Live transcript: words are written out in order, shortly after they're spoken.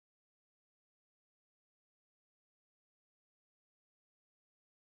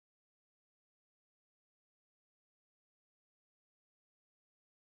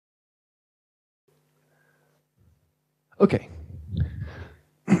Okay.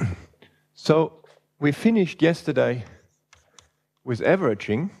 So we finished yesterday with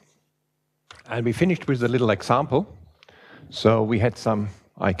averaging, and we finished with a little example. So we had some,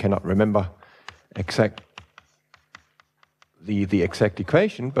 I cannot remember the exact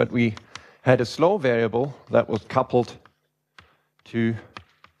equation, but we had a slow variable that was coupled to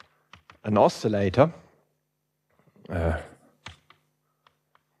an oscillator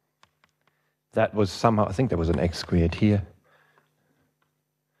that was somehow, I think there was an x squared here,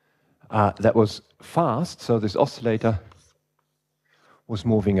 that was fast, so this oscillator was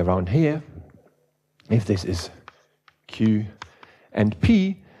moving around here. If this is Q and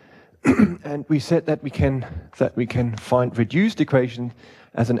P, and we said that we can find reduced equation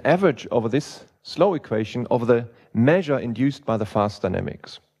as an average over this slow equation over the measure induced by the fast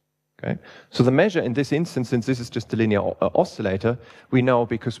dynamics. Okay? So the measure in this instance, since this is just a linear oscillator, we know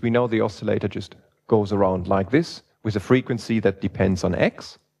because we know the oscillator just goes around like this with a frequency that depends on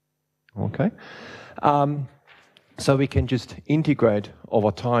x. Okay? So we can just integrate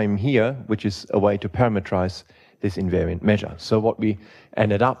over time here, which is a way to parameterize this invariant measure. So what we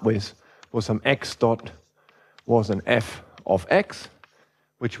ended up with was some x dot was an f of x,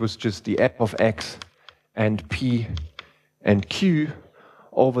 which was just the f of x and p and q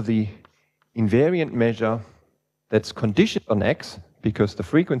over the invariant measure that's conditioned on x, because the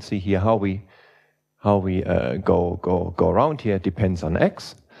frequency here, how we go around here depends on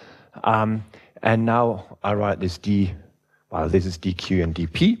x. And now I write this d, well, this is dq and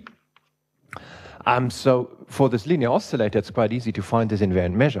dp. So for this linear oscillator, it's quite easy to find this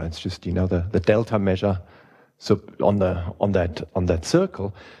invariant measure. It's just, you know, the delta measure so on that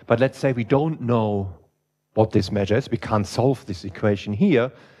circle. But let's say we don't know what this measure is, we can't solve this equation here,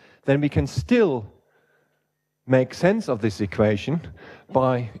 then we can still make sense of this equation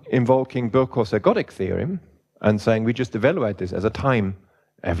by invoking Birkhoff's ergodic theorem and saying we just evaluate this as a time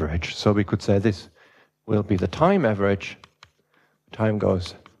average. So we could say this will be the time average, time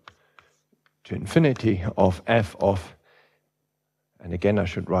goes to infinity, of f of, and again I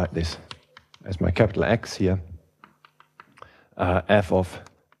should write this as my capital X here, f of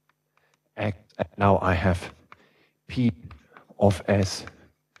x, and now I have p of s,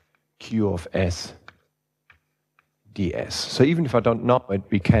 q of s, ds. So even if I don't know it,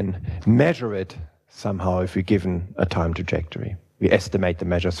 we can measure it somehow if we're given a time trajectory. We estimate the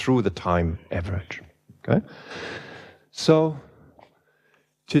measure through the time average. Okay? So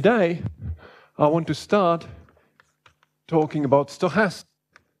today I want to start talking about stochastic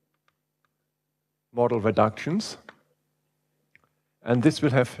model reductions. And this will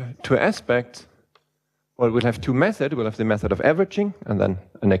have two aspects. Well, we'll have two methods. We'll have the method of averaging and then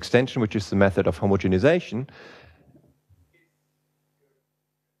an extension, which is the method of homogenization.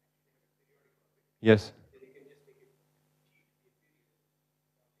 Yes?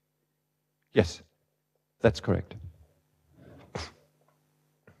 Yes, that's correct.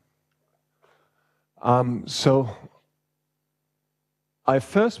 So I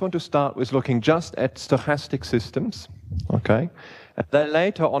first want to start with looking just at stochastic systems, okay? And then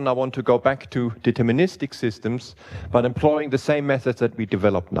later on I want to go back to deterministic systems, but employing the same methods that we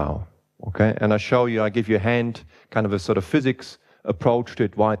developed now, okay? And I give you a hand, kind of a sort of physics approach to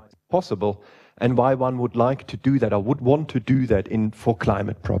it, why it's possible, and why one would like to do that, or would want to do that for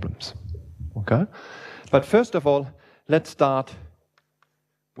climate problems, okay? But first of all, let's start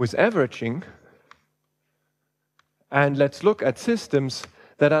with averaging. And let's look at systems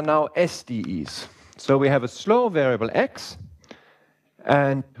that are now SDEs. So we have a slow variable x,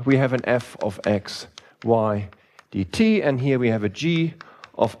 and we have an f of x, y, dt, and here we have a g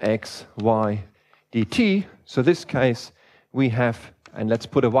of x, y, dt. So this case we have, and let's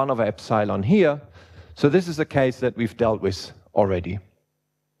put a 1 over epsilon here. So this is a case that we've dealt with already,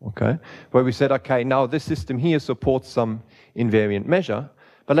 okay? Where we said, okay, now this system here supports some invariant measure,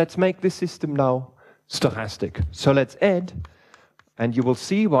 but let's make this system now stochastic. So let's add, and you will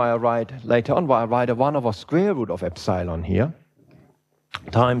see why I write later on, why I write a 1 over square root of epsilon here,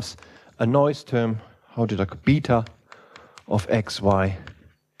 times a noise term, beta of xy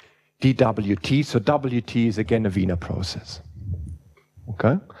dwt. So wt is again a Wiener process.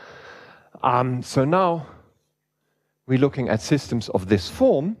 Okay? So now we're looking at systems of this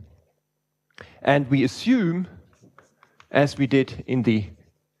form, and we assume, as we did in the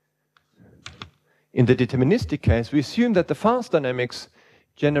deterministic case, we assume that the fast dynamics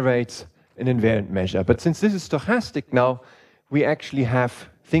generates an invariant measure. But since this is stochastic now, we actually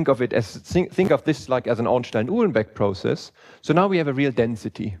think of this like as an Ornstein-Uhlenbeck process. So now we have a real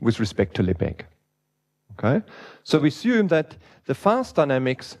density with respect to Lebesgue. Okay? So we assume that the fast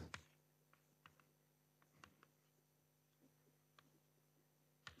dynamics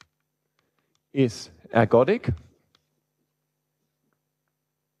is ergodic.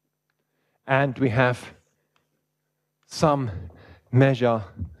 And we have some measure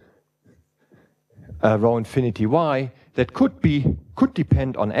rho infinity y that could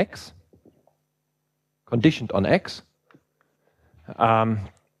depend on x, conditioned on x, and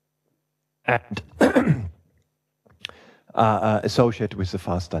associated with the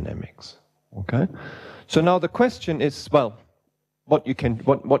fast dynamics. Okay. So now the question is, well, what you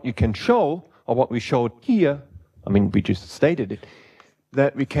can show, or what we showed here. I mean, we just stated it,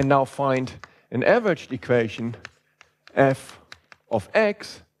 that we can now find an averaged equation f of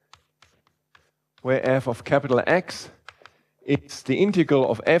x, where f of capital X is the integral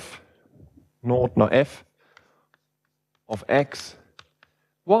of f naught, no f, of x,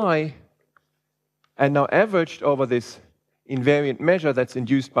 y, and now averaged over this invariant measure that's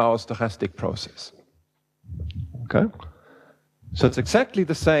induced by our stochastic process. Okay? So it's exactly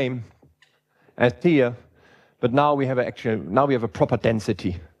the same as here, but now we have a proper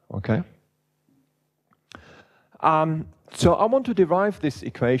density. Okay? So I want to derive this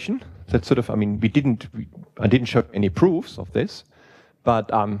equation. That sort of, I mean, I didn't show any proofs of this, but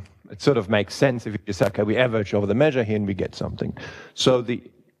it sort of makes sense if you just say, okay, we average over the measure here and we get something. So the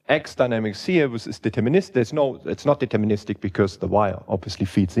x dynamics here is deterministic. It's not deterministic because the y obviously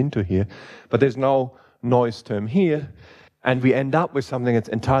feeds into here, but there's no noise term here, and we end up with something that's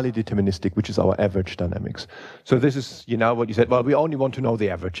entirely deterministic, which is our average dynamics. So this is, what you said, well, we only want to know the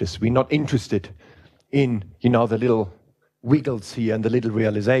averages. We're not interested in, the little wiggles here and the little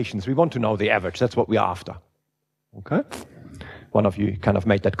realizations. We want to know the average. That's what we're after. Okay? One of you kind of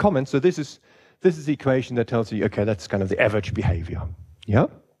made that comment. So this is the equation that tells you, okay, that's kind of the average behavior. Yeah?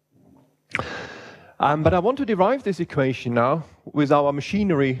 But I want to derive this equation now with our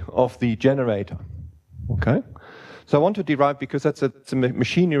machinery of the generator. Okay? So I want to derive, because it's a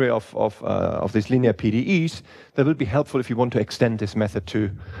machinery of these linear PDEs that will be helpful if you want to extend this method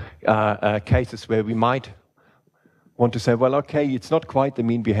to cases where we might want to say, well, okay, it's not quite the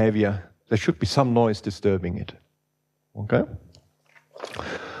mean behavior. There should be some noise disturbing it. Okay?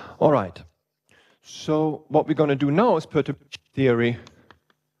 All right. So what we're going to do now is perturbation theory.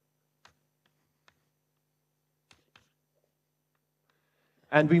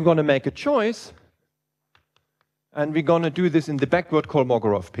 And we're going to make a choice. And we're going to do this in the backward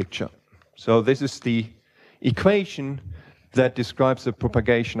Kolmogorov picture. So this is the equation that describes the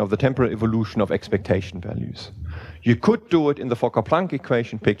propagation of the temporal evolution of expectation values. You could do it in the Fokker-Planck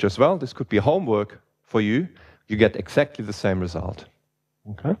equation picture as well. This could be homework for you. You get exactly the same result.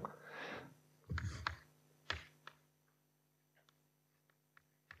 Okay?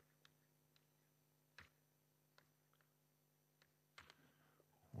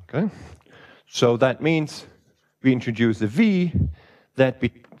 Okay? So that means we introduce a v that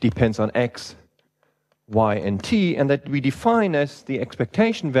depends on x, y, and t, and that we define as the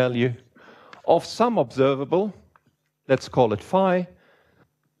expectation value of some observable, let's call it phi,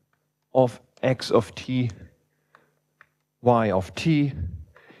 of x of t, y of t,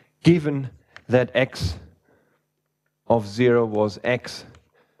 given that x of 0 was x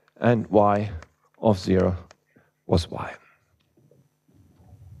and y of 0 was y.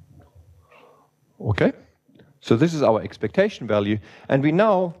 Okay? So this is our expectation value, and we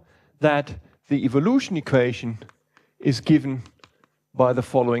know that the evolution equation is given by the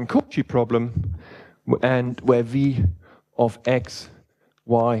following Cauchy problem, and where v of x,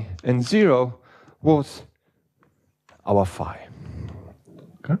 y, and 0 was our phi.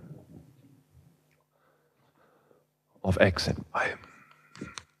 Okay? Of x and y.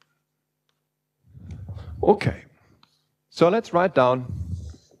 Okay. So let's write down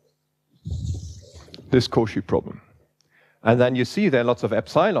this Cauchy problem. And then you see there are lots of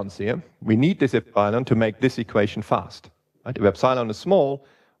epsilons here. We need this epsilon to make this equation fast. Right? If epsilon is small,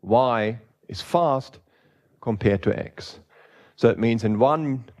 y is fast compared to x. So it means in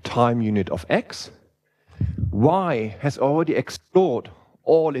one time unit of x, y has already explored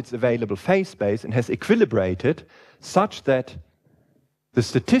all its available phase space and has equilibrated such that the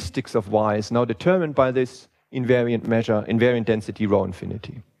statistics of y is now determined by this invariant measure, invariant density rho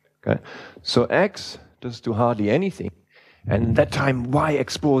infinity. Okay? So x does do hardly anything. And that time, y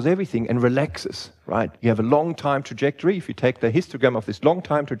explores everything and relaxes, right? You have a long time trajectory. If you take the histogram of this long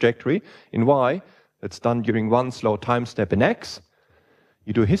time trajectory in y, that's done during one slow time step in x,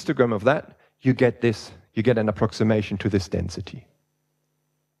 you do a histogram of that, you get an approximation to this density.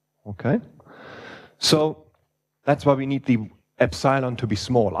 Okay? So that's why we need the epsilon to be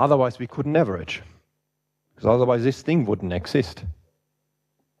small. Otherwise, we couldn't average. Because otherwise, this thing wouldn't exist.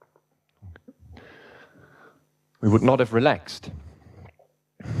 We would not have relaxed.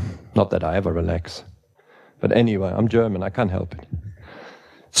 Not that I ever relax. But anyway, I'm German, I can't help it.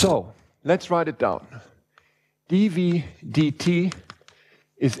 So, let's write it down. dv dt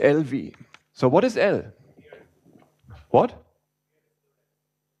is LV. So what is L? What?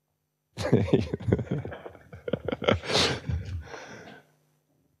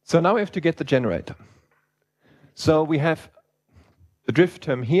 So now we have to get the generator. So we have the drift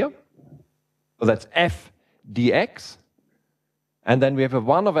term here. So that's f dx. And then we have a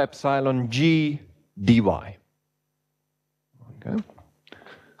 1 over epsilon g dy. Okay.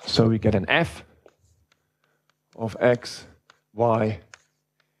 So we get an f of x, y,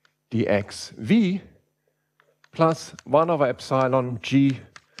 dx v plus 1 over epsilon g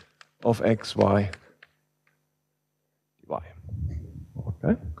of x, y, dy.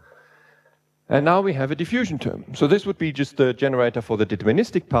 Okay. And now we have a diffusion term. So this would be just the generator for the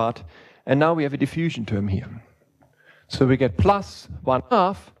deterministic part. And now we have a diffusion term here. So we get plus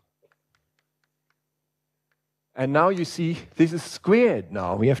 1/2. And now you see this is squared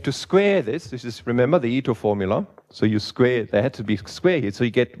now. We have to square this. This is, remember, the Ito formula. So you square, there had to be square here. So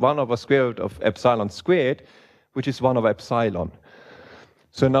you get 1 over square root of epsilon squared, which is 1 over epsilon.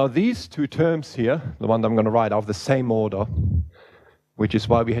 So now these two terms here, the one I'm going to write, are of the same order, which is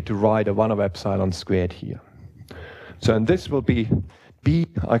why we had to write a 1 over epsilon squared here. So and this will be B,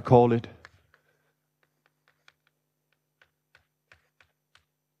 I call it.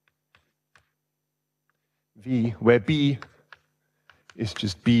 V, where B is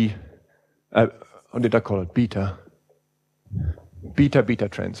just B, what did I call it? Beta. Beta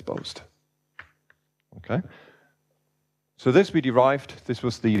transposed. Okay? So this we derived, this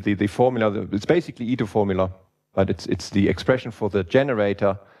was the formula, it's basically Ito formula, but it's the expression for the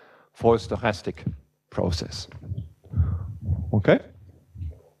generator for a stochastic process. Okay?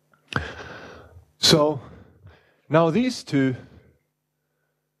 So now these two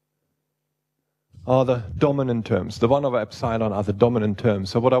are the dominant terms. The 1 over epsilon are the dominant terms.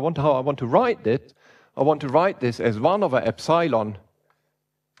 So what how I want to write it, I want to write this as 1 over epsilon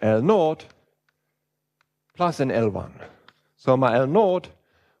L naught plus an L1. So my L naught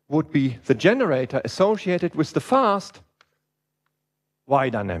would be the generator associated with the fast Y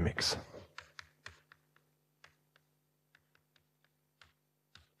dynamics.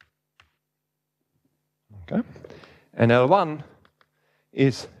 Okay. And L1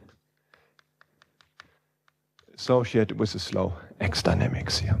 is associated with the slow X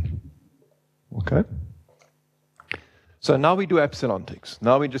dynamics here. Okay. So now we do epsilontics.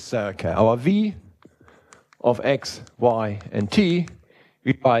 Now we just say, okay, our V of X, Y, and T,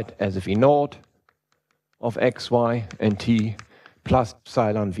 we write as a V naught of X, Y, and T plus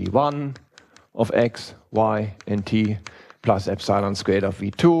epsilon V1 of X, Y, and T plus epsilon squared of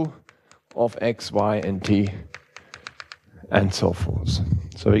V2 of X, Y, and T, and so forth.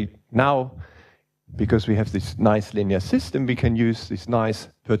 So now, because we have this nice linear system, we can use this nice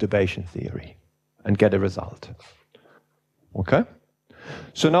perturbation theory and get a result. Okay?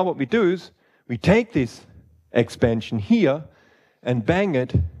 So now what we do is we take this expansion here and bang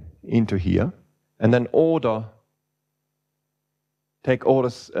it into here, and then take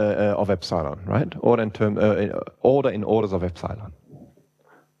orders of epsilon, right? Order in orders of epsilon.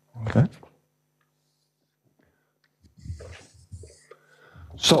 Okay?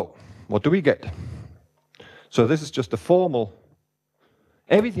 So, what do we get? So this is just a formal,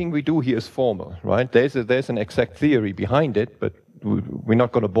 everything we do here is formal, right? There's an exact theory behind it, but we're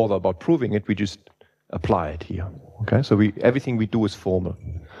not going to bother about proving it, we just apply it here. Okay, so everything we do is formal.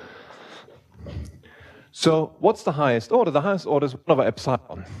 So what's the highest order? The highest order is 1 over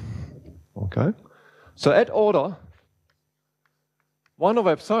epsilon. Okay, so at order 1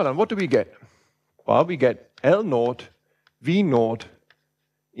 over epsilon, what do we get? Well, we get L naught, V naught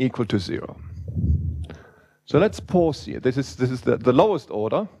equal to 0. So let's pause here. This is the lowest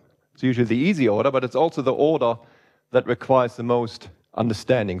order. It's usually the easy order, but it's also the order that requires the most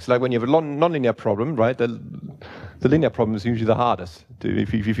understanding. So like when you have a nonlinear problem, right, the linear problem is usually the hardest.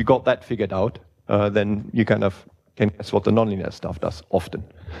 If you got that figured out, then you kind of can guess what the nonlinear stuff does, often,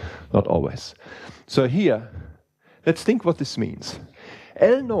 not always. So here, let's think what this means.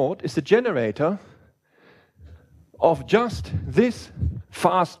 L naught is the generator of just this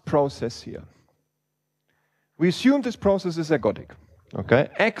fast process here. We assume this process is ergodic. Okay?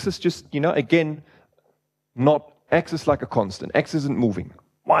 X is just, again, not, X is like a constant. X isn't moving.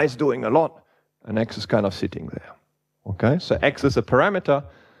 Y is doing a lot, and X is kind of sitting there. Okay? So X is a parameter,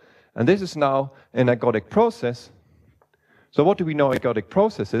 and this is now an ergodic process. So what do we know ergodic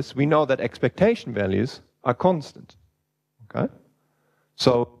processes? We know that expectation values are constant. Okay?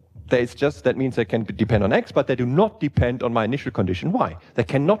 So that means they can depend on x, but they do not depend on my initial condition y. They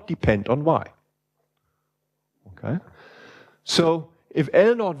cannot depend on y. Okay? So if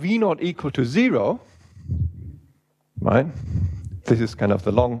L naught V naught equal to 0, right? This is kind of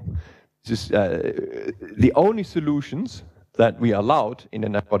the the only solutions that we allowed in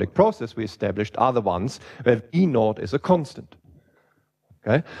an ergodic process we established are the ones where V naught is a constant.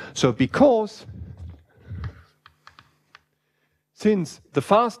 Okay? So because since the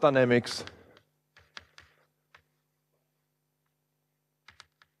fast dynamics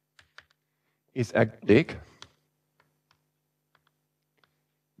is ergodic,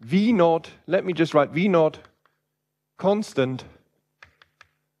 V naught, let me just write V naught constant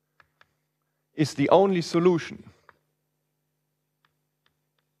is the only solution.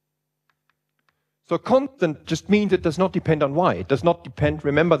 So constant just means it does not depend on y. It does not depend,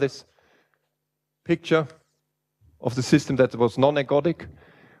 remember this picture of the system that was non-ergodic,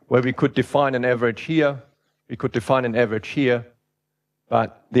 where we could define an average here, we could define an average here,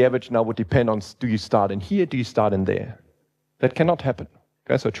 but the average now would depend on, do you start in here, do you start in there? That cannot happen.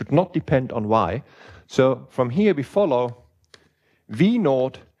 Okay, so it should not depend on y. So from here we follow V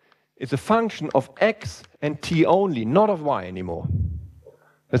naught is a function of x and t only, not of y anymore.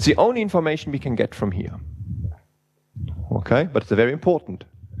 That's the only information we can get from here. Okay, but it's very important.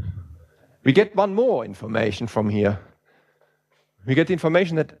 We get one more information from here. We get the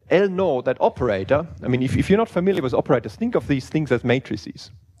information that L naught, that operator, I mean, if you're not familiar with operators, think of these things as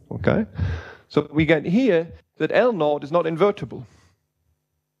matrices. Okay? So we get here that L naught is not invertible.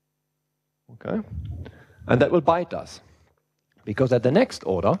 Okay? And that will bite us. Because at the next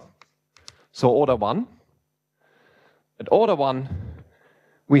order, so order 1, at order 1,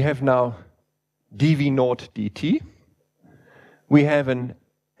 we have now dv naught dt. We have an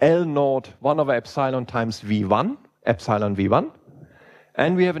L naught 1 over epsilon times V1, epsilon V1.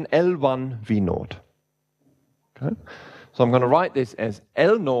 And we have an L1 V naught. Okay? So I'm going to write this as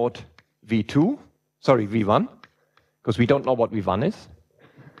L naught V2, sorry, V1, because we don't know what V1 is.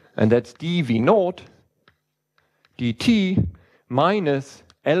 And that's dV naught dt minus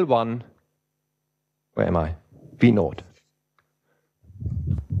L1, where am I? V naught.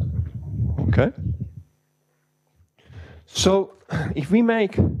 Okay? So if we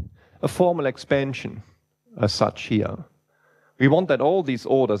make a formal expansion as such here, we want that all these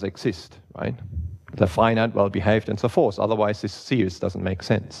orders exist, right? They're finite, well-behaved, and so forth. Otherwise, this series doesn't make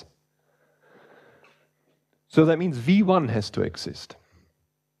sense. So that means V1 has to exist.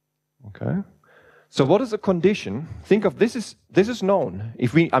 Okay? So what is a condition? Think of this is known.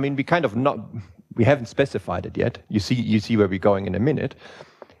 If we, I mean, we kind of not, we haven't specified it yet. You see where we're going in a minute.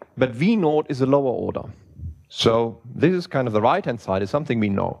 But V naught is a lower order. So this is kind of the right-hand side is something we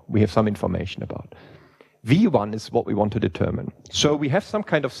know. We have some information about. V1 is what we want to determine. So we have some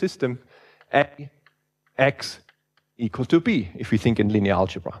kind of system A, x equal to B, if we think in linear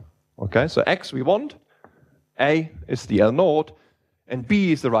algebra. Okay, so x we want, A is the L naught, and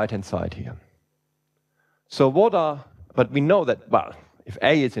B is the right-hand side here. So but we know that, well, if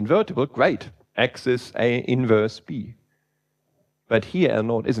A is invertible, great. X is A inverse B. But here L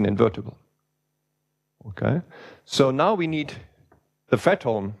naught isn't invertible. Okay, so now we need the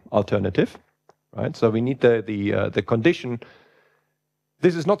Fredholm alternative. Right, so we need the condition.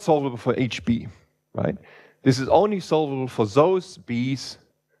 This is not solvable for each b, right? This is only solvable for those b's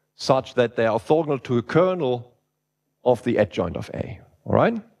such that they are orthogonal to a kernel of the adjoint of A. All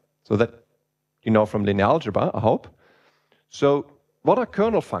right? So that you know from linear algebra, I hope. So what are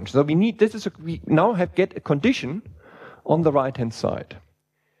kernel functions? So we need we now get a condition on the right-hand side,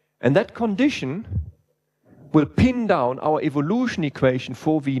 and that condition will pin down our evolution equation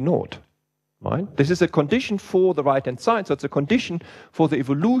for V naught. Right? This is a condition for the right-hand side, so it's a condition for the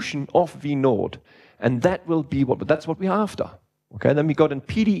evolution of V naught. And that will be that's what we're after. Okay, then we got an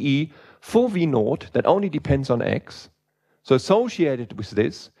PDE for V naught that only depends on x. So associated with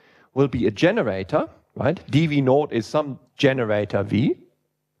this will be a generator, right? dV naught is some generator V.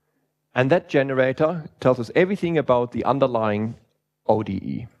 And that generator tells us everything about the underlying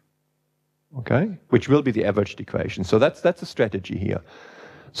ODE. Okay, which will be the averaged equation. So that's a strategy here.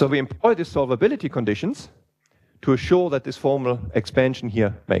 So we employ these solvability conditions to assure that this formal expansion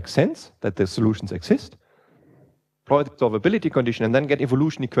here makes sense, that the solutions exist. Employ the solvability condition and then get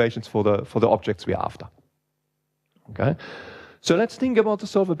evolution equations for the objects we're after. Okay? So let's think about the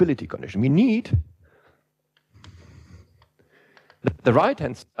solvability condition. We need the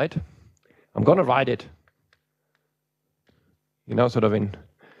right-hand side. I'm going to write it, sort of in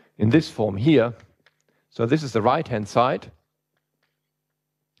this form here. So this is the right-hand side.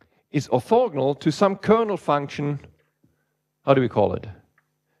 Is orthogonal to some kernel function, how do we call it?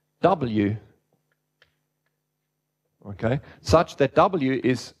 W, okay, such that W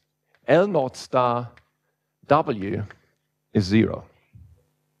is L naught star W is 0.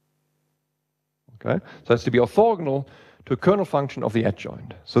 Okay, so it's to be orthogonal to a kernel function of the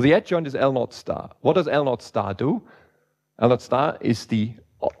adjoint. So the adjoint is L naught star. What does L naught star do? L naught star is the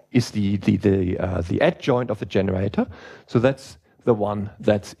adjoint of the generator. So that's the one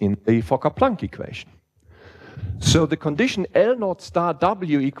that's in the Fokker-Planck equation. So the condition L naught star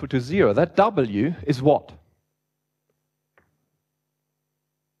W equal to 0, that W is what?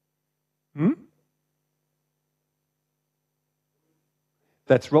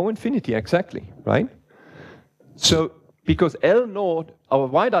 That's rho infinity, exactly, right? So, because L naught, our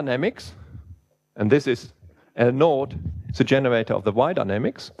Y dynamics, and this is L naught, it's a generator of the Y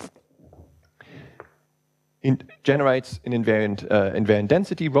dynamics, generates an invariant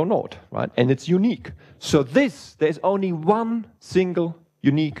density rho naught, right? And it's unique. So there's only one single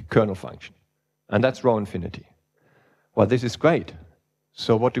unique kernel function, and that's rho infinity. Well, this is great.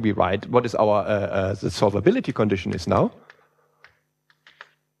 So what do we write? What is our the solvability condition is now?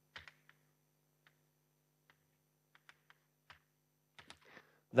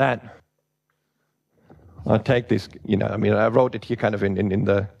 That I'll take this, I wrote it here kind of in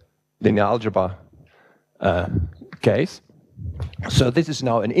the linear algebra case. So this is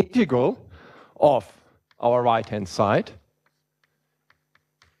now an integral of our right-hand side.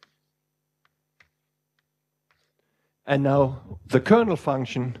 And now the kernel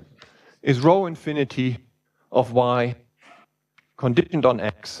function is rho infinity of y conditioned on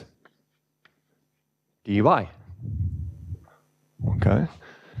x dy. Okay.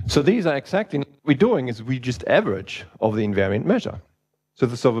 So these are exactly what we're doing is we just average over the invariant measure. So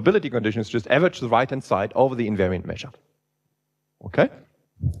the solvability condition is just average the right-hand side over the invariant measure. Okay?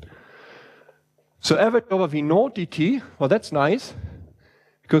 So average over v naught dt, well that's nice,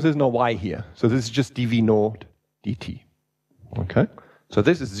 because there's no y here. So this is just dv naught dt. Okay? So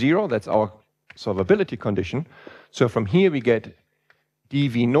this is 0, that's our solvability condition. So from here we get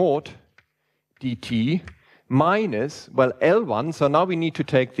dv naught dt minus, well, L1, so now we need to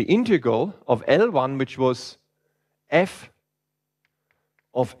take the integral of L1, which was f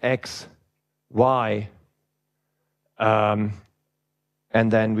of x, y, and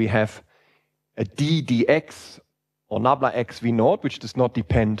then we have a d dx, or nabla x v naught, which does not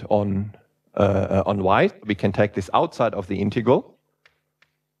depend on y. We can take this outside of the integral.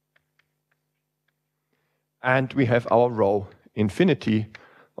 And we have our rho infinity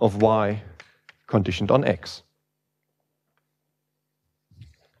of y conditioned on x.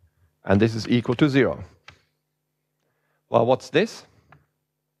 And this is equal to 0. Well, what's this?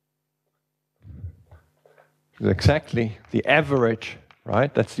 It's exactly the average,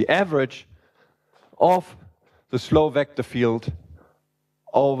 right? That's the average of the slow vector field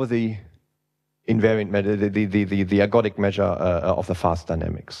over the invariant measure, the ergodic measure of the fast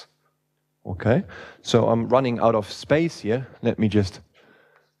dynamics. Okay? So I'm running out of space here. Let me just,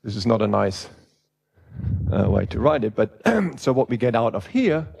 this is not a nice way to write it, but so what we get out of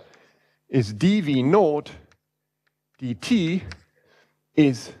here is dv naught dt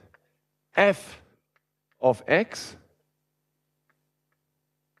is f of x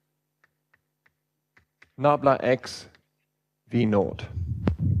nabla x v naught.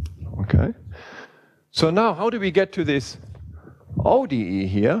 Okay. So now how do we get to this ODE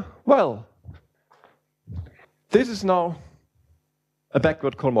here? Well, this is now a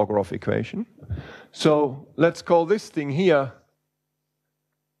backward Kolmogorov equation. So let's call this thing here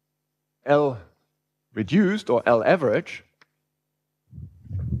L reduced or L average.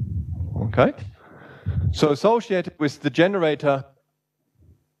 Okay. So associated with the generator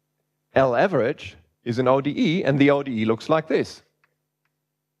L average is an ODE, and the ODE looks like this.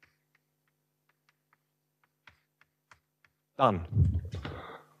 Done.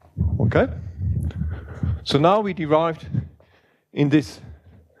 Okay. So now we derived in this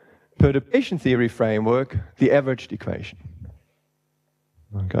perturbation theory framework the averaged equation.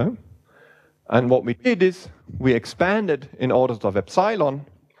 Okay. And what we did is we expanded in orders of epsilon,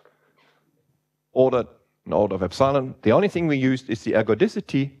 order of epsilon. The only thing we used is the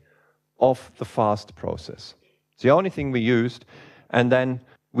ergodicity of the fast process. It's the only thing we used. And then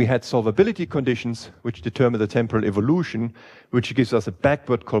we had solvability conditions which determine the temporal evolution, which gives us a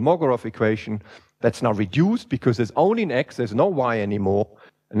backward Kolmogorov equation that's now reduced because there's only an x, there's no y anymore.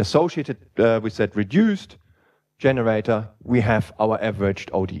 And associated with that reduced generator, we have our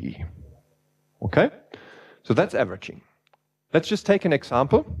averaged ODE. Okay? So that's averaging. Let's just take an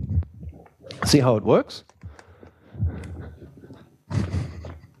example, see how it works.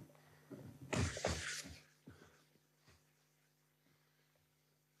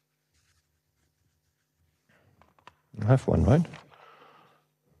 I have one, right?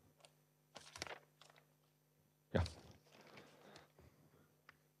 Yeah.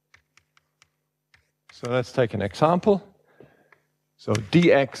 So let's take an example. So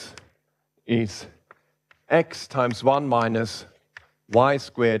dx is x times 1 minus y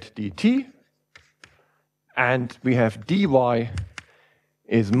squared dt. And we have dy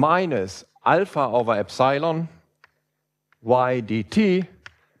is minus alpha over epsilon y dt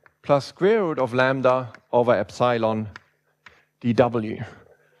plus square root of lambda over epsilon dw.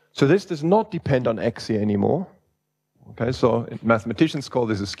 So this does not depend on x here anymore. Okay, so mathematicians call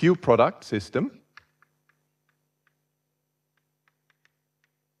this a skew product system.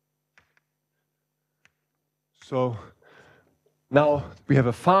 So now we have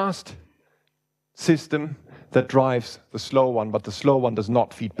a fast system that drives the slow one, but the slow one does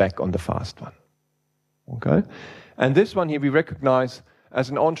not feed back on the fast one. Okay? And this one here we recognize as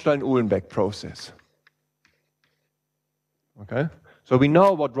an Ornstein-Uhlenbeck process. Okay? So we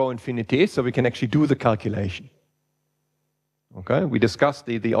know what rho infinity is, so we can actually do the calculation. Okay? We discussed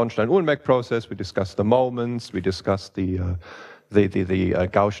the Ornstein-Uhlenbeck process, we discussed the moments, we discussed the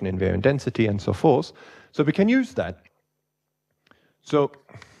Gaussian invariant density and so forth. So we can use that. So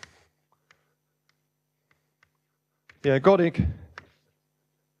the ergodic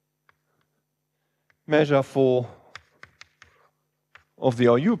measure of the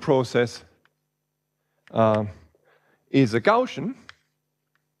OU process is a Gaussian.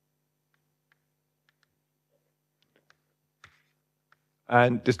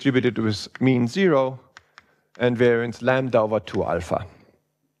 And distributed with mean 0 and variance lambda over 2 alpha.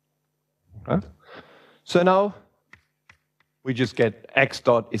 Okay? So now we just get x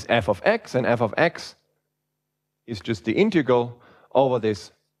dot is f of x, and f of x is just the integral over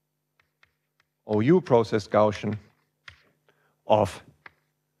this OU process Gaussian of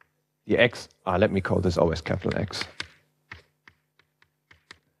the x. Let me call this always capital X. I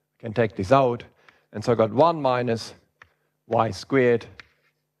can take this out, and so I got 1 minus y squared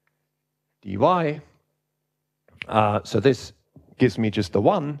dy. So this gives me just the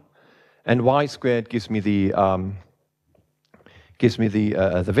 1, and y squared gives me the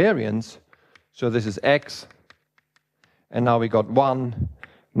variance. So this is x, and now we got 1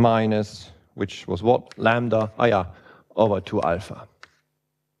 minus, which was what? Lambda, over 2 alpha.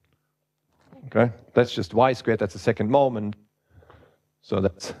 Okay, that's just y squared, that's the second moment. So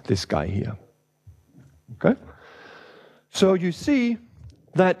that's this guy here. Okay? So you see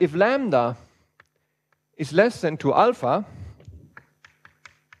that if lambda is less than 2 alpha,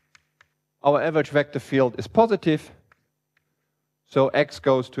 our average vector field is positive, so x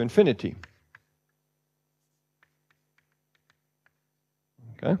goes to infinity.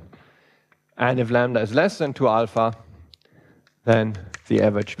 Okay? And if lambda is less than 2 alpha, then the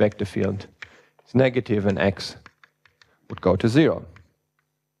average vector field is negative and x would go to 0.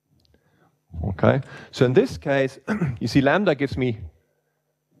 Okay, so in this case, you see lambda gives me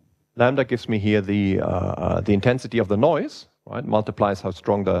here the intensity of the noise, right? Multiplies how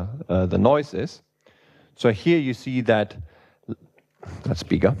strong the noise is. So here you see that that's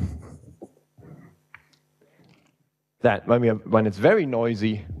bigger. That when it's very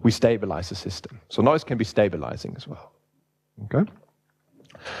noisy, we stabilize the system. So noise can be stabilizing as well. Okay,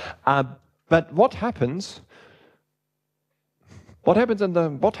 but what happens? What happens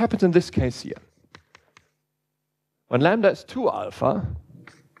in this case here? When lambda is 2 alpha,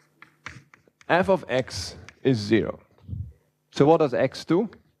 f of x is 0. So what does x do?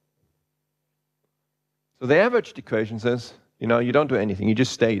 So the averaged equation says, you don't do anything, you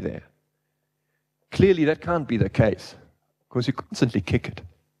just stay there. Clearly that can't be the case, because you constantly kick it.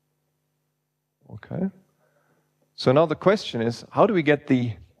 Okay? So now the question is, how do we get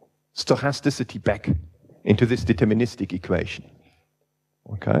the stochasticity back into this deterministic equation?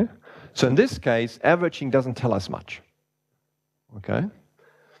 Okay, so in this case, averaging doesn't tell us much. Okay,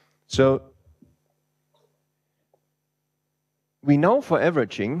 so we know for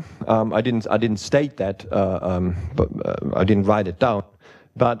averaging, I didn't state that, but I didn't write it down.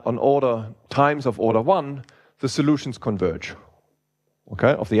 But on times of order 1, the solutions converge.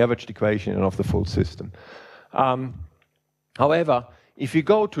 Okay, of the averaged equation and of the full system. However, if you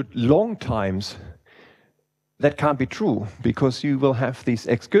go to long times, that can't be true, because you will have these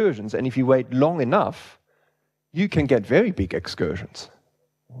excursions, and if you wait long enough, you can get very big excursions.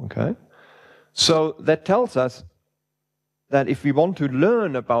 Okay? So that tells us that if we want to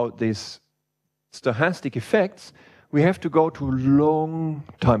learn about these stochastic effects, we have to go to long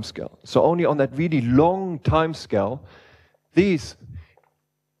time scale. So only on that really long time scale, these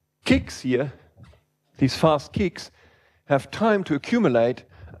kicks here, these fast kicks, have time to accumulate,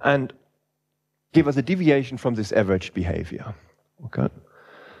 and give us a deviation from this average behavior. Okay?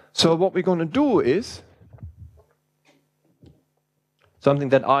 So what we're going to do is something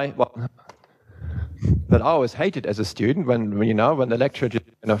that I always hated as a student when the lecturer just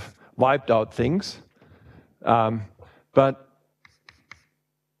kind of wiped out things. But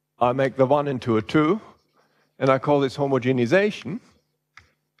I make the 1 into a 2, and I call this homogenization.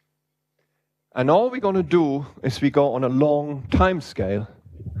 And all we're going to do is we go on a long time scale.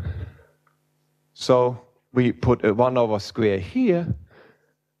 So we put a 1 over square here,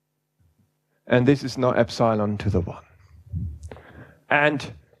 and this is now epsilon to the 1.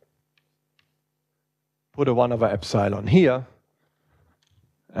 And put a 1 over epsilon here,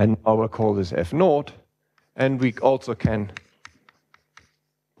 and I will call this f naught, and we also can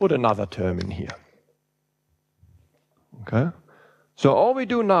put another term in here. Okay? So all we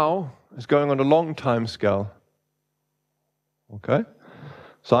do now is going on a long time scale. Okay?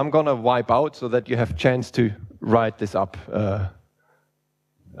 So I'm going to wipe out so that you have a chance to write this up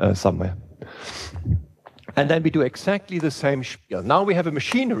somewhere. And then we do exactly the same spiel. Now we have a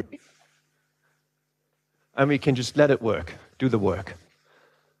machinery, and we can just let it work, do the work.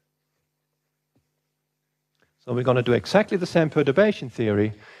 So we're going to do exactly the same perturbation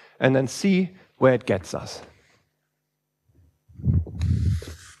theory, and then see where it gets us.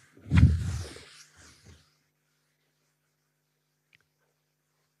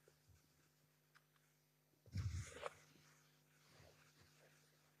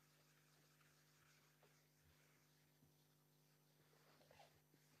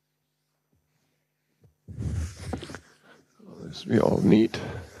 This we all need.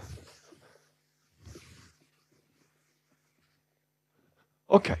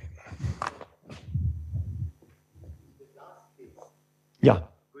 Okay. Yeah.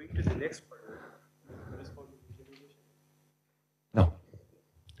 Going to the next part. No.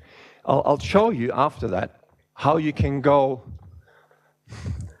 I'll show you after that how you can go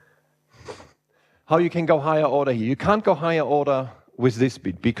higher order here. You can't go higher order with this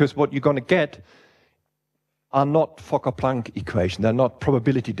bit, because what you're going to get are not Fokker-Planck equations. They're not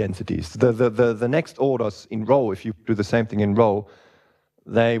probability densities. The next orders in row, if you do the same thing in row,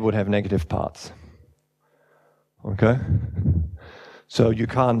 they would have negative parts. Okay? So you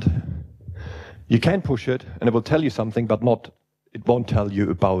can push it, and it will tell you something, but it won't tell you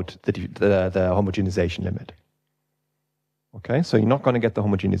about the homogenization limit. Okay? So you're not going to get the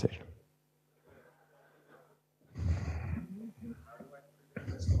homogenization.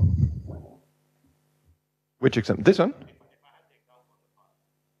 Which example? This one?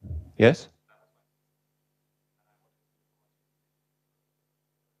 Yes?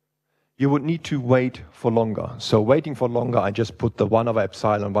 You would need to wait for longer. So waiting for longer, I just put the 1 over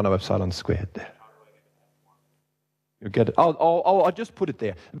epsilon squared there. You get it? Oh, I just put it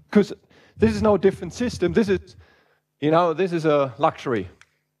there. Because this is no different system. This is, this is a luxury.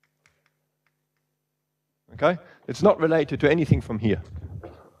 Okay? It's not related to anything from here.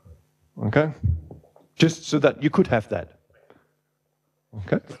 Okay? Just so that you could have that.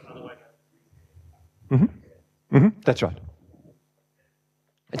 Okay? That's right.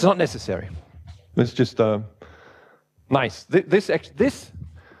 It's not necessary. It's just nice. This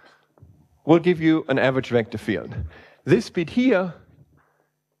will give you an average vector field. This bit here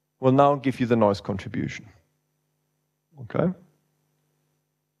will now give you the noise contribution. Okay?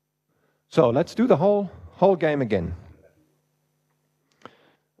 So let's do the whole game again.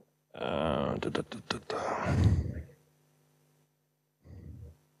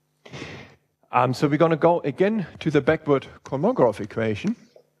 So we're going to go again to the backward Kolmogorov equation,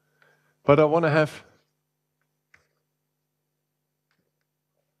 but I want to have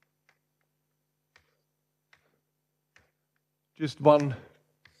just one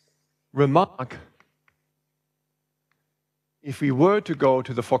remark. If we were to go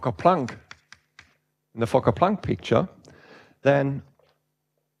to the Fokker-Planck, in the Fokker-Planck picture, then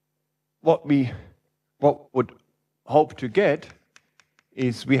what would hope to get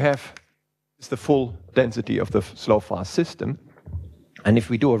is we have the full density of the slow-fast system. And if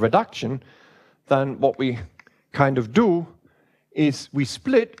we do a reduction, then what we kind of do is we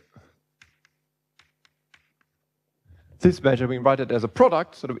split this measure, we write it as a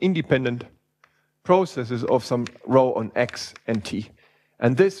product, sort of independent processes of some rho on x and t.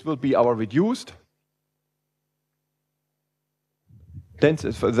 And this will be our reduced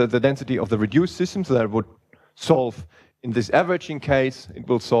the density of the reduced system, so that would solve, in this averaging case, it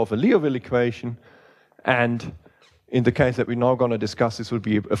will solve a Liouville equation, and in the case that we're now going to discuss, this will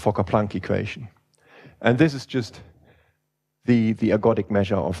be a Fokker-Planck equation. And this is just the ergodic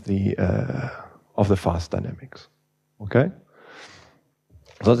measure of the fast dynamics. Okay?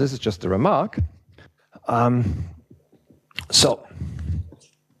 So this is just a remark. So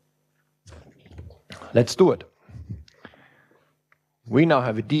let's do it. We now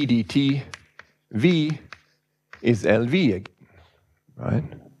have a d dt. V is LV again, right?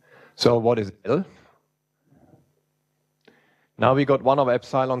 So what is L? Now we got 1 over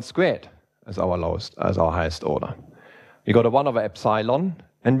epsilon squared as our lowest, as our highest order. We got a 1 over epsilon,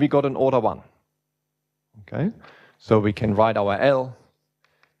 and we got an order 1. Okay, so we can write our L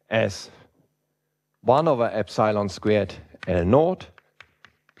as 1 over epsilon squared L naught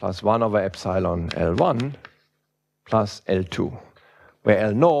plus 1 over epsilon L1 plus L2, where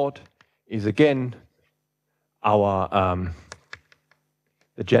L naught is again our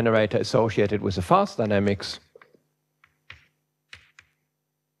the generator associated with the fast dynamics.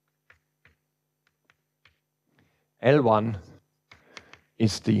 L1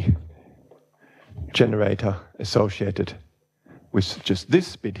 is the generator associated with just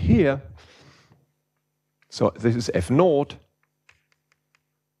this bit here. So this is F naught.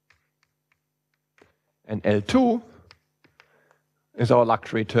 And L2 is our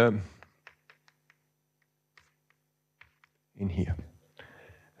luxury term in here.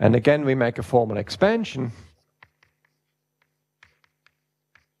 And again, we make a formal expansion.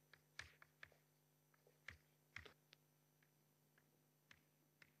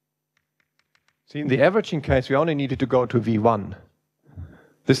 See, in the averaging case, we only needed to go to V1.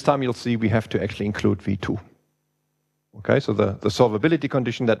 This time you'll see we have to actually include V2. Okay, so the solvability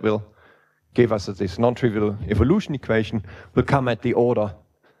condition that will give us this non-trivial evolution equation will come at the order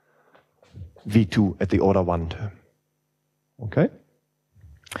V2, at the order 1 term. Okay?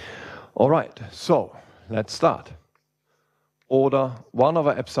 All right, so let's start. Order 1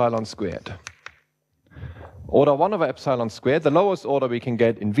 over epsilon squared. Order 1 over epsilon squared, the lowest order we can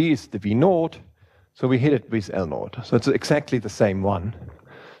get in V is the V naught, so we hit it with L naught. So it's exactly the same one.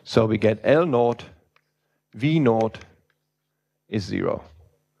 So we get L naught, V naught is 0.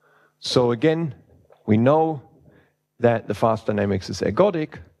 So again, we know that the fast dynamics is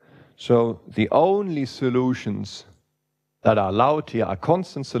ergodic, so the only solutions that are allowed here are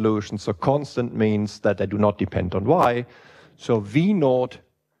constant solutions. So constant means that they do not depend on y. So V naught,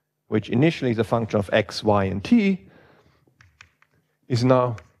 which initially is a function of x, y, and t, is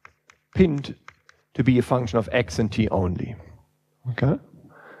now pinned to be a function of x and t only. Okay?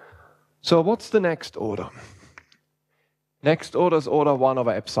 So what's the next order? Next order is order 1 over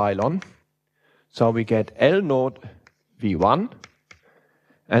epsilon. So we get L naught V1.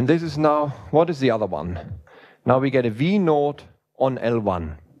 And this is now, what is the other one? Now we get a V naught on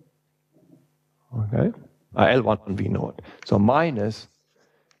L1. Okay? L1 on V naught. So minus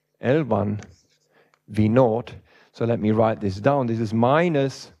L1 V naught. So let me write this down. This is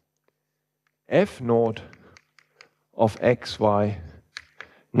minus F naught of xy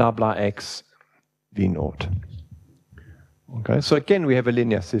nabla x V naught. Okay, so again we have a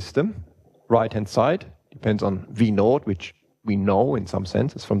linear system. Right hand side depends on V naught, which we know in some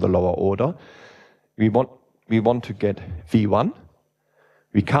sense is from the lower order. We want to get V1.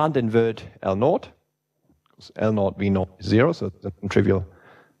 We can't invert L naught. L naught V naught is 0, so it's a trivial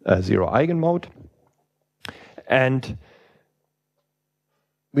 0 eigenmode. And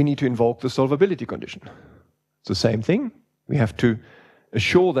we need to invoke the solvability condition. It's the same thing. We have to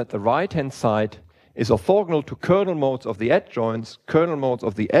assure that the right-hand side is orthogonal to kernel modes of the adjoints. Kernel modes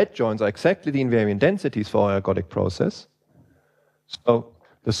of the adjoints are exactly the invariant densities for our ergodic process. So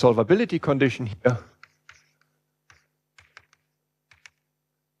the solvability condition here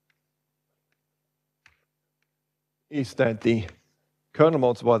is that the kernel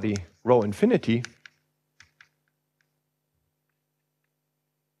modes were the rho infinity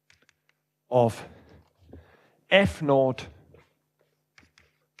of f naught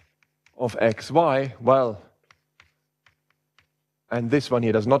of xy, well, and this one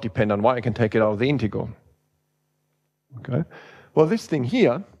here does not depend on y, I can take it out of the integral. Okay. Well, this thing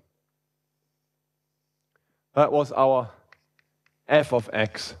here, that was our f of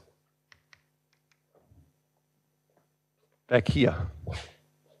x back here.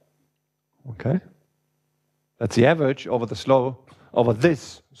 Okay. That's the average over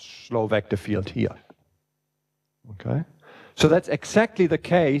this slow vector field here. Okay. So that's exactly the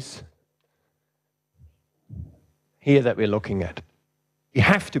case here that we're looking at. We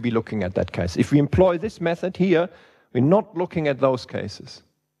have to be looking at that case. If we employ this method here, we're not looking at those cases.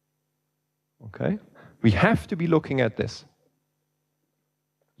 Okay? We have to be looking at this.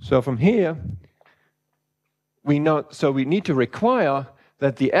 So from here, we need to require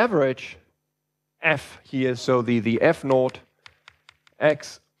that the average f here, so the f naught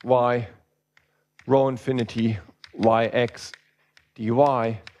x, y, rho infinity, yx,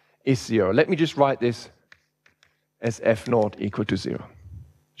 dy is 0. Let me just write this as f naught equal to 0.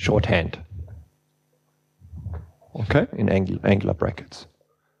 Shorthand. Okay, in angular brackets.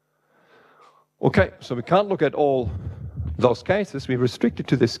 Okay, so we can't look at all those cases. We're restricted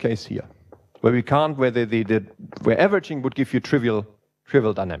to this case here, where we can't, where where averaging would give you trivial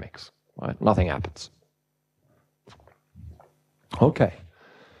dynamics. Right? Nothing happens. Okay.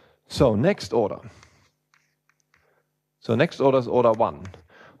 So next order. So next order is order 1.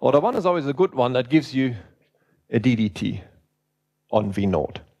 Order 1 is always a good one that gives you a DDT on V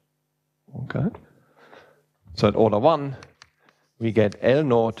naught. Okay. So at order 1, we get L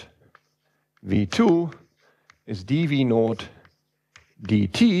naught V2 is dV naught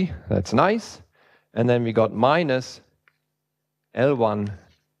dt. That's nice. And then we got minus L1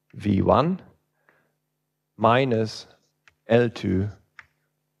 V1 minus L2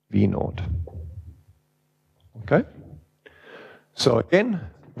 V naught. Okay? So again,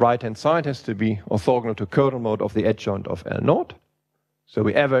 right-hand side has to be orthogonal to kernel mode of the adjoint of L naught. So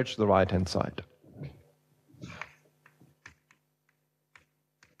we average the right-hand side.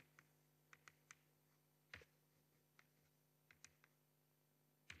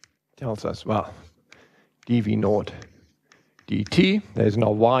 Tells us, well, dV naught dt. There's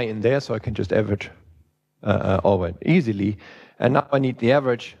no y in there, so I can just average over it easily. And now I need the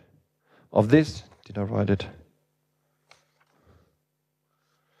average of this. Did I write it?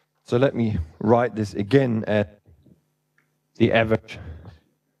 So let me write this again at the average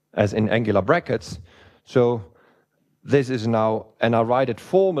as in angular brackets. So this is now, and I write it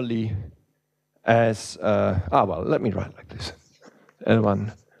formally as, well, let me write like this.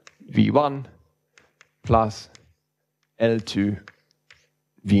 L1 V1 plus L2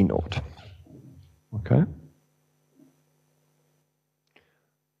 V naught. Okay?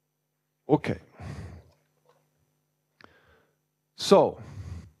 Okay. So,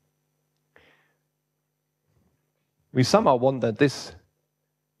 we somehow want that this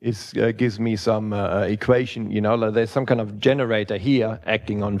is, gives me some equation, like there's some kind of generator here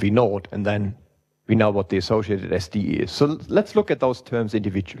acting on V naught, and then we know what the associated SD is. So let's look at those terms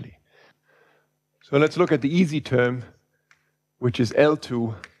individually. So let's look at the easy term, which is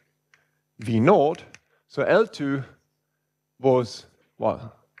L2 V naught. So L2 was,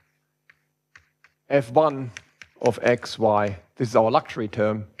 well, F1 of x, y. This is our luxury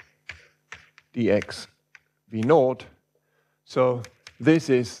term, dx V naught. So this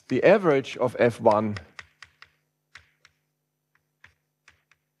is the average of F1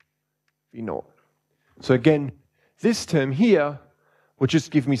 V naught. So again, this term here would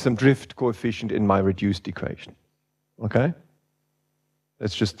just give me some drift coefficient in my reduced equation. Okay?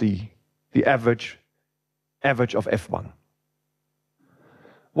 That's just the average of F1.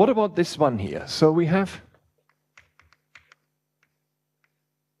 What about this one here? So we have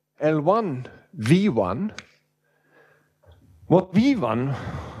L1 V1. What V1,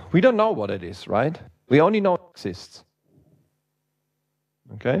 we don't know what it is, right? We only know it exists.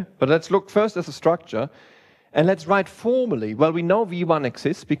 Okay? But let's look first as a structure, and let's write formally. Well, we know V1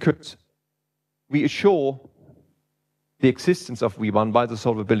 exists because we assure the existence of V1 by the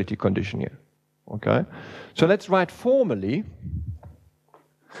solvability condition here. Okay? So let's write formally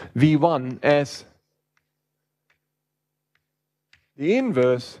V1 as the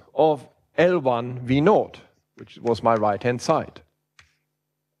inverse of L1 V naught, which was my right-hand side.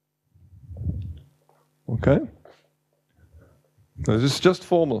 Okay? This is just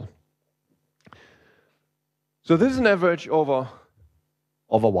formal. So this is an average over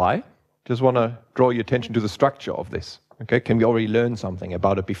y. Just want to draw your attention to the structure of this. Okay? Can we already learn something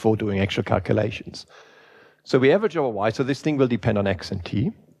about it before doing actual calculations? So we average over y, so this thing will depend on x and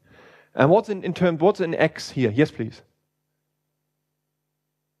t. And what's in x here? Yes, please.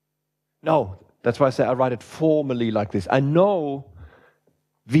 No, that's why I say I write it formally like this. I know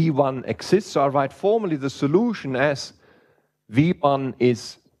V1 exists, so I write formally the solution as V1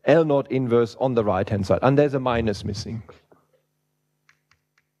 is L naught inverse on the right-hand side, and there's a minus missing.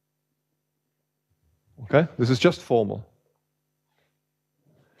 Okay, this is just formal.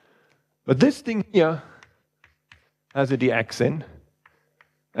 But this thing here has a dx in,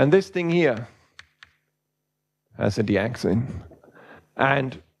 and this thing here has a dx in.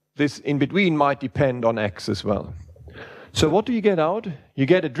 And this in between might depend on x as well. So what do you get out? You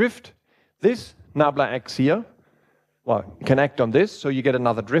get a drift. This nabla x here, well, can act on this, so you get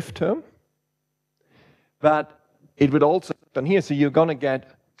another drift term. But it would also act on here, so you're going to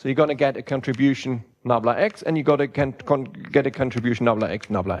get a contribution nabla x, and you're going to get a contribution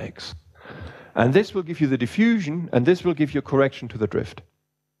nabla x. And this will give you the diffusion, and this will give you a correction to the drift.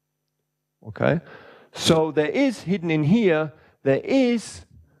 Okay? So there is hidden in here, there is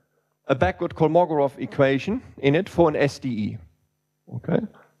a backward Kolmogorov equation in it for an SDE. Okay?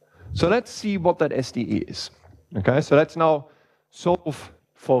 So let's see what that SDE is. Okay? So let's now solve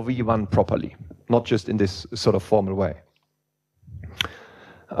for V1 properly, not just in this sort of formal way.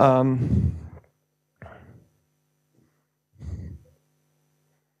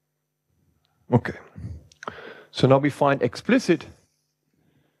 Okay. So now we find explicit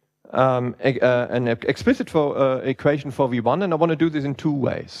an explicit equation for V1, and I want to do this in two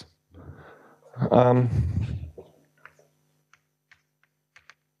ways.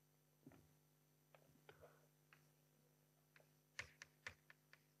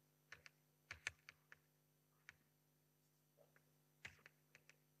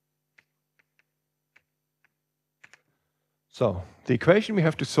 So the equation we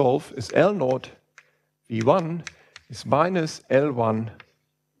have to solve is L naught V1 is minus L1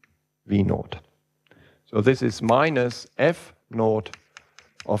 V naught. So this is minus F naught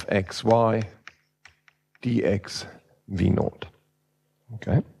of xy dx V naught.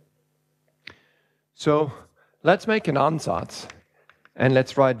 Okay. So let's make an ansatz and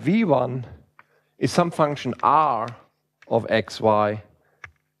let's write V1 is some function r of xy,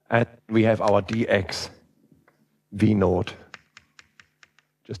 and we have our dx V naught.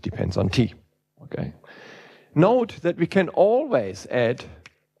 Just depends on t. Okay. Note that we can always add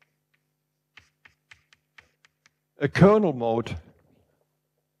a kernel mode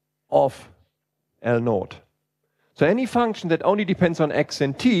of L naught. So any function that only depends on x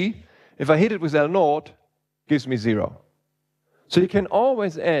and t, if I hit it with L naught, gives me 0. So you can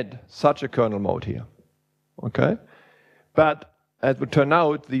always add such a kernel mode here. Okay? But as it would turn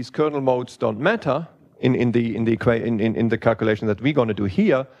out, these kernel modes don't matter in the calculation that we're going to do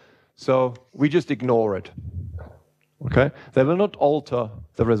here, so we just ignore it. Okay? They will not alter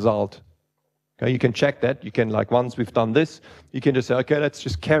the result. Okay? You can check that. You can, like, once we've done this, you can just say, okay, let's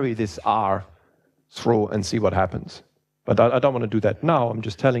just carry this R through and see what happens. But I don't want to do that now. I'm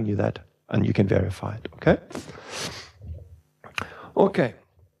just telling you that, and you can verify it. Okay? Okay.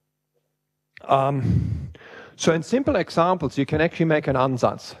 So in simple examples, you can actually make an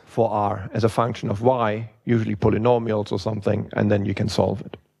ansatz for R as a function of y, usually polynomials or something, and then you can solve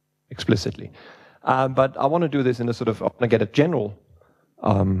it explicitly. But I want to do this in a sort of, I want to get a general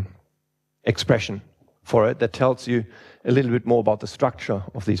expression for it that tells you a little bit more about the structure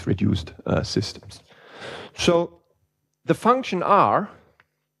of these reduced systems. So the function R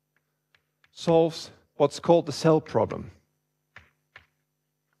solves what's called the cell problem.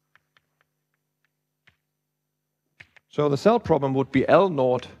 So the cell problem would be L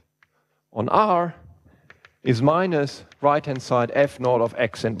naught on R is minus right-hand side F naught of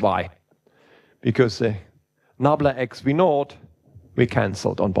x and y. Because the nabla x v naught, we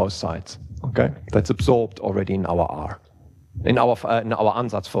cancelled on both sides. Okay? That's absorbed already in our R, in our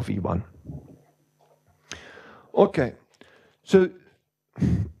ansatz for V1. Okay. So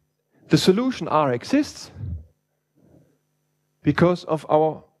the solution R exists because of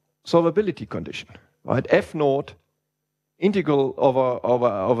our solvability condition. Right? F naught integral of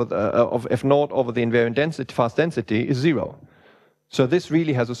F naught over the invariant density, fast density is 0. So this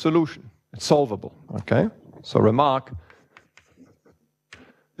really has a solution. It's solvable. Okay? So remark,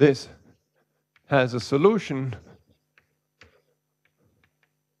 this has a solution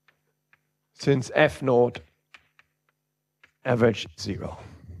since F naught average 0.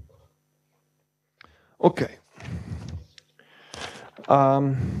 Okay.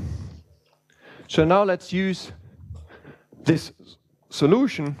 So now let's use this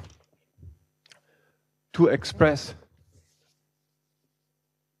solution to express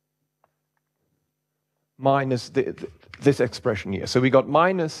minus this expression here. So we got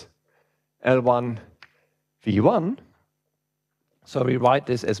minus L1 V1. So we write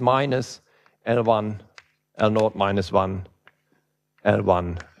this as minus L1 L naught minus 1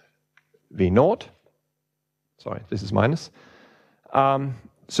 L1 V naught. Sorry, this is minus.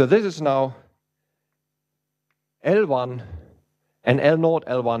 So this is now L1 and L naught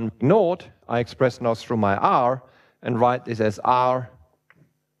L1 V naught I express now through my R and write this as R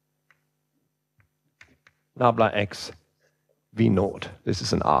nabla x V naught. This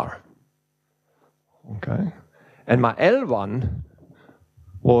is an R. Okay. And my L1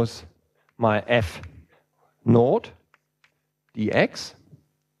 was my F naught dx.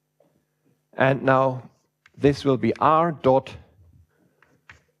 And now this will be R dot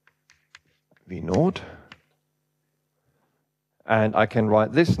V naught. And I can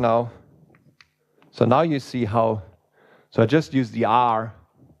write this now. So now you see how, so I just use the R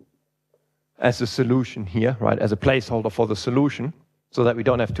as a solution here, right, as a placeholder for the solution, so that we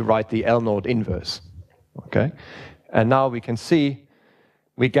don't have to write the L naught inverse. Okay? And now we can see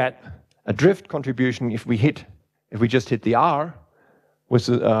we get a drift contribution if we just hit the r with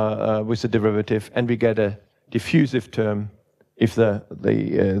the derivative, and we get a diffusive term if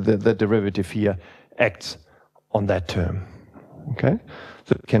the derivative here acts on that term. Okay,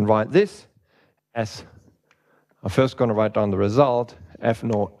 so we can write this as, I'm first going to write down the result, F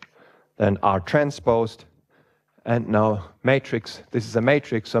naught, then R transposed, and now matrix, this is a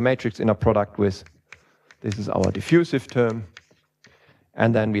matrix, so matrix inner product with, this is our diffusive term,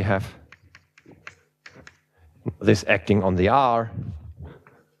 and then we have this acting on the R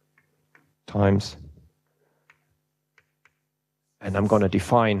times, and I'm going to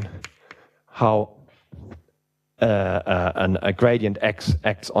define how a gradient x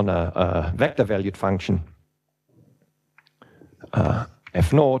acts on a vector valued function,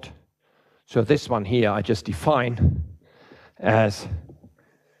 F naught. So this one here I just define as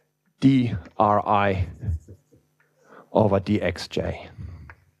dRi over dxj.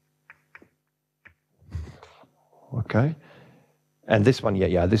 Okay, and this one,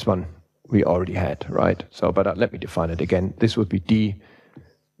 yeah, this one we already had, right? So, but let me define it again. This would be d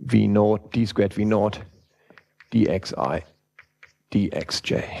v naught, d squared v naught, dxi,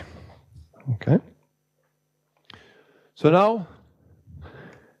 dxj. Okay. So now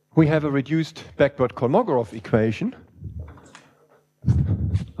we have a reduced backward Kolmogorov equation.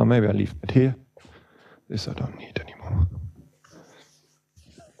 Or maybe I leave it here. This I don't need anymore.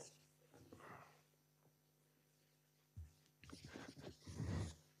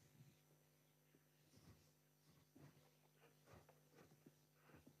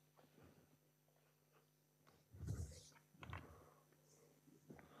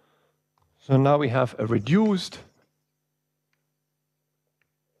 So now we have a reduced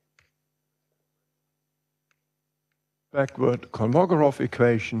backward Kolmogorov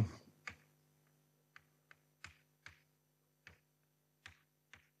equation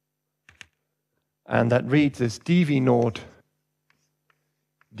and that reads as dv naught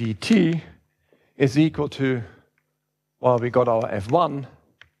dt is equal to, well, we got our f1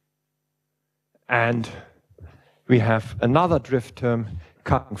 and we have another drift term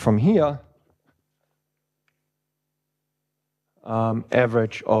coming from here,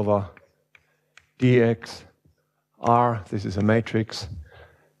 average over dx R, this is a matrix,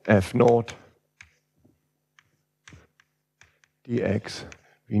 F naught, dx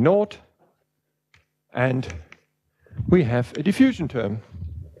V naught, and we have a diffusion term.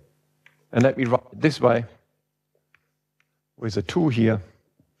 And let me write it this way, with a 2 here.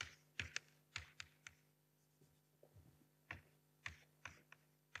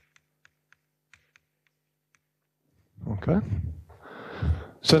 Okay.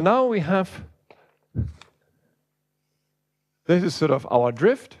 So now we have, this is sort of our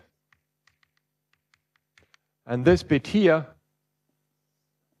drift, and this bit here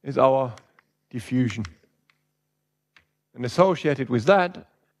is our diffusion. And associated with that,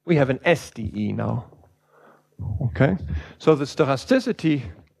 we have an SDE now. Okay? So the stochasticity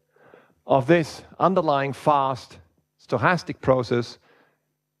of this underlying fast stochastic process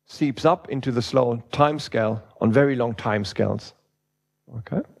seeps up into the slow time scale on very long time scales.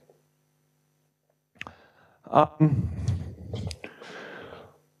 Okay?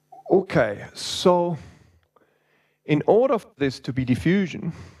 Okay, so in order for this to be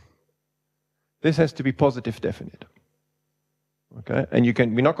diffusion, this has to be positive definite. Okay, and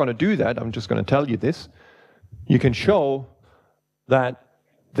we're not going to do that, I'm just going to tell you this. You can show that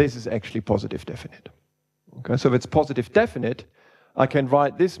this is actually positive definite. Okay, so if it's positive definite, I can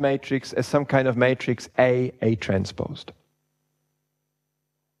write this matrix as some kind of matrix A transposed.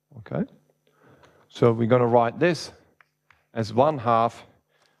 Okay, so we're going to write this as 1/2.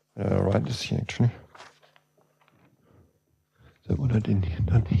 I'll write this here actually. Is that what I did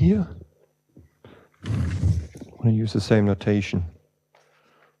done here? I want to use the same notation.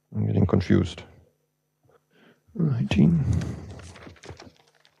 I'm getting confused. 19.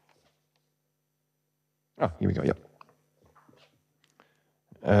 Ah, here we go, yep.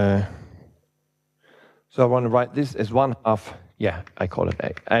 So I want to write this as 1/2, yeah, I call it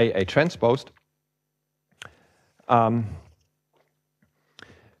A transposed.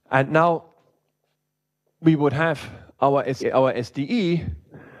 And now we would have our SDE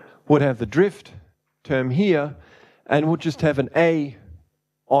would have the drift term here and would just have an A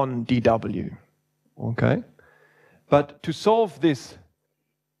on dW. Okay? But to solve this,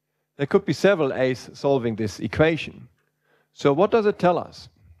 there could be several A's solving this equation. So what does it tell us?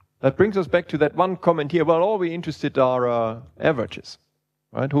 That brings us back to that one comment here. Well, all we're interested are averages.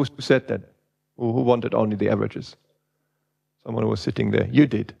 Right? Who said that? Who wanted only the averages? Someone who was sitting there. You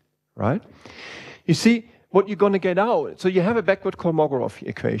did. Right? You see, what you're going to get out. So you have a backward cosmography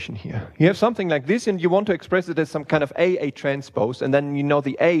equation here. You have something like this, and you want to express it as some kind of A transpose, and then you know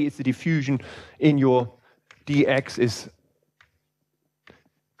the A is the diffusion in your dx is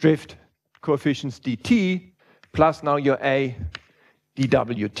drift coefficients dt, plus now your A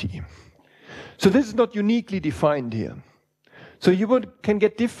dwt. So this is not uniquely defined here. So you can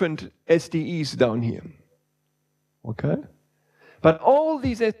get different SDEs down here. Okay? But all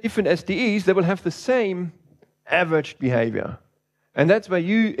these different SDEs, they will have the same averaged behavior. And that's where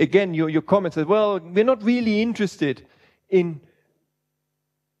you, again, your comment said, well, we're not really interested in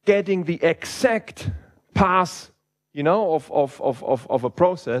getting the exact path, you know, of a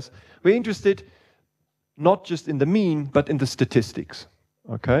process. We're interested not just in the mean, but in the statistics.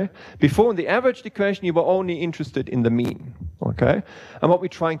 Okay? Before in the averaged equation, you were only interested in the mean. Okay? And what we're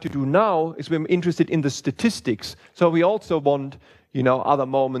trying to do now is we're interested in the statistics. So we also want, you know, other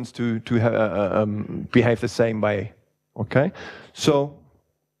moments to behave the same way. Okay? So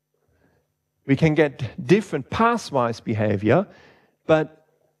we can get different pathwise behavior, but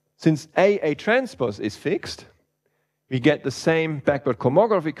since A transpose is fixed, we get the same backward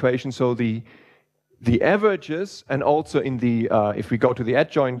cosmograph equation. So the averages, and also in the if we go to the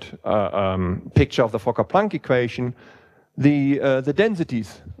adjoint picture of the Fokker-Planck equation, the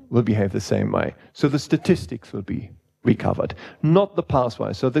densities will behave the same way. So the statistics will be recovered, not the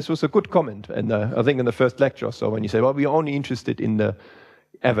pathwise. So this was a good comment, and I think in the first lecture. So when you say, well, we're only interested in the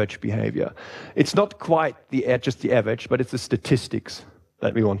average behavior, it's not quite just the average, but it's the statistics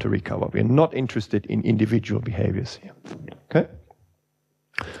that we want to recover. We're not interested in individual behaviors here. Okay.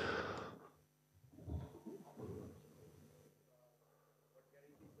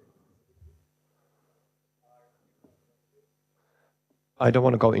 I don't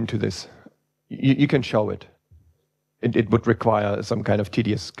want to go into this. You can show it. It would require some kind of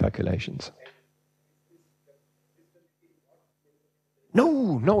tedious calculations.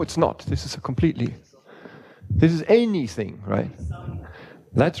 No, it's not. This is this is anything, right?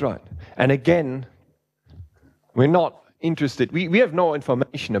 That's right. And again, we're not interested. We have no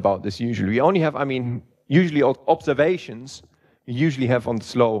information about this usually. We only have, usually observations you usually have on the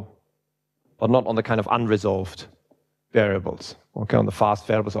slow, but not on the kind of unresolved variables. Okay, on the fast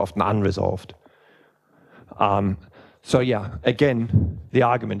variables are often unresolved. So yeah, again, the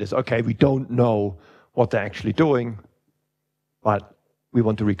argument is, okay, we don't know what they're actually doing, but we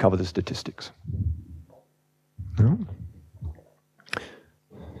want to recover the statistics. Yeah.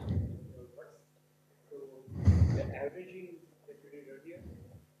 The averaging that you did earlier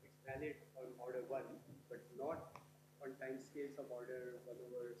is valid on order 1, but not on time scales of order 1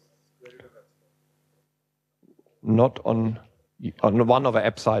 over square root of epsilon. Not on 1 over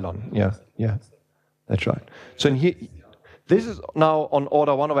epsilon. Yeah, that's right. So in here, this is now on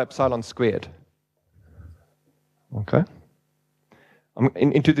order 1 over epsilon squared. Okay.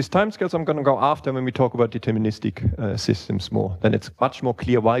 Into these timescales I'm going to go after when we talk about deterministic systems more. Then it's much more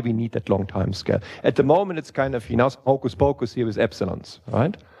clear why we need that long timescale. At the moment it's kind of, some hocus pocus here with epsilons,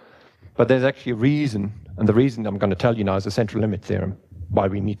 right? But there's actually a reason, and the reason I'm going to tell you now is the central limit theorem, why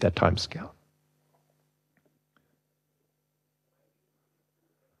we need that timescale.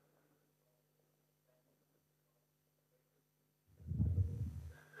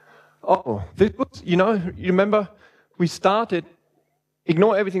 Oh, this was, you remember we started,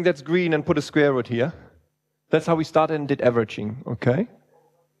 ignore everything that's green and put a square root here. That's how we started and did averaging, okay?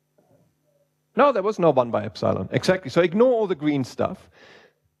 No, there was no 1 by epsilon. Exactly, so ignore all the green stuff.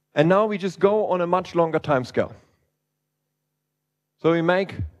 And now we just go on a much longer time scale. So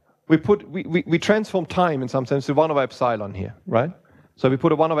we transform time in some sense to 1 over epsilon here, right? So we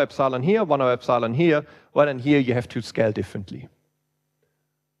put a 1 over epsilon here, 1 over epsilon here, well, and here you have to scale differently.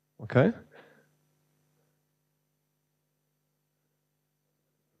 Okay?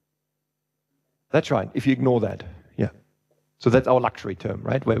 That's right, if you ignore that, yeah. So that's our luxury term,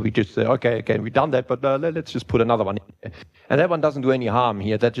 right? Where we just say, okay, we've done that, but let's just put another one in. And that one doesn't do any harm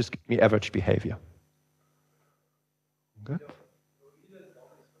here, that just gives me average behavior. Okay?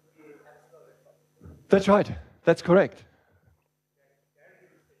 That's right, that's correct.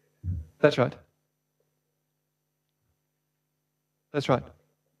 That's right. That's right.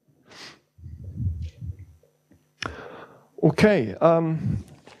 Okay,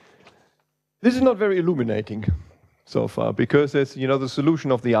 this is not very illuminating so far because there's, the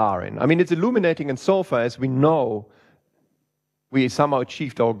solution of the Rn. It's illuminating insofar as we know we somehow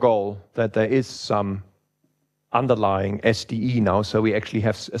achieved our goal that there is some underlying SDE now, so we actually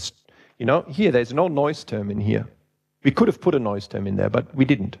have, here there's no noise term in here. We could have put a noise term in there, but we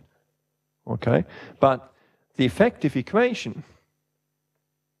didn't. Okay, but the effective equation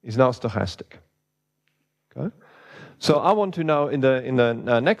is now stochastic. Okay. So I want to now, in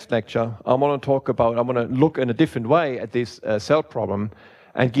the next lecture, I want to look in a different way at this cell problem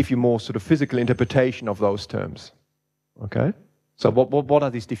and give you more sort of physical interpretation of those terms. Okay. So what are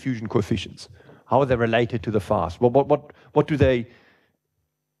these diffusion coefficients? How are they related to the fast? What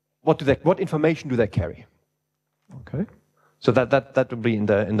information do they carry? Okay. So that will be in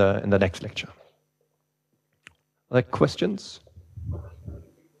the next lecture. Are there questions?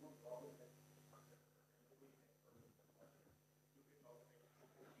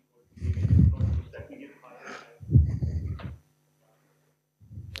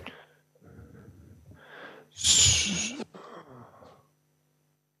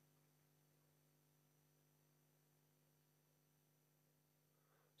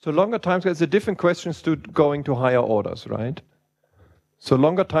 So longer timescales, the different questions to going to higher orders, right? So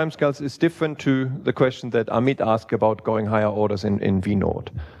longer timescales is different to the question that Amit asked about going higher orders in V node.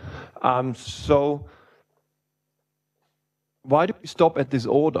 So why do we stop at this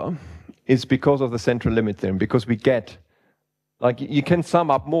order? Is because of the central limit theorem, because we get, like, you can sum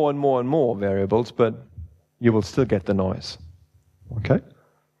up more and more and more variables, but you will still get the noise. Okay?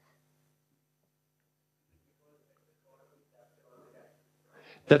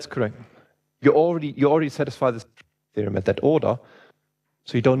 That's correct. You already satisfy the theorem at that order,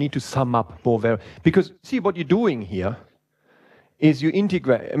 so you don't need to sum up more variables. Because see, what you're doing here is you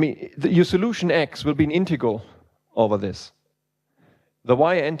integrate. I mean, your solution X will be an integral over this. The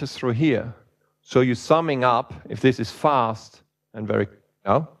Y enters through here, so you're summing up. If this is fast and very,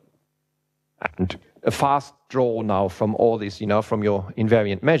 and a fast draw now from all this, from your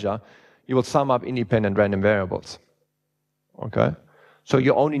invariant measure, you will sum up independent random variables. Okay. So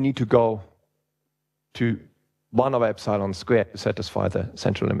you only need to go to 1 over epsilon squared to satisfy the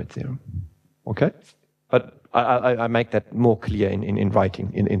central limit theorem. Okay? But I make that more clear in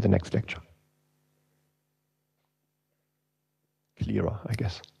writing in the next lecture. Clearer, I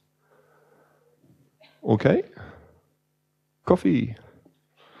guess. Okay? Coffee.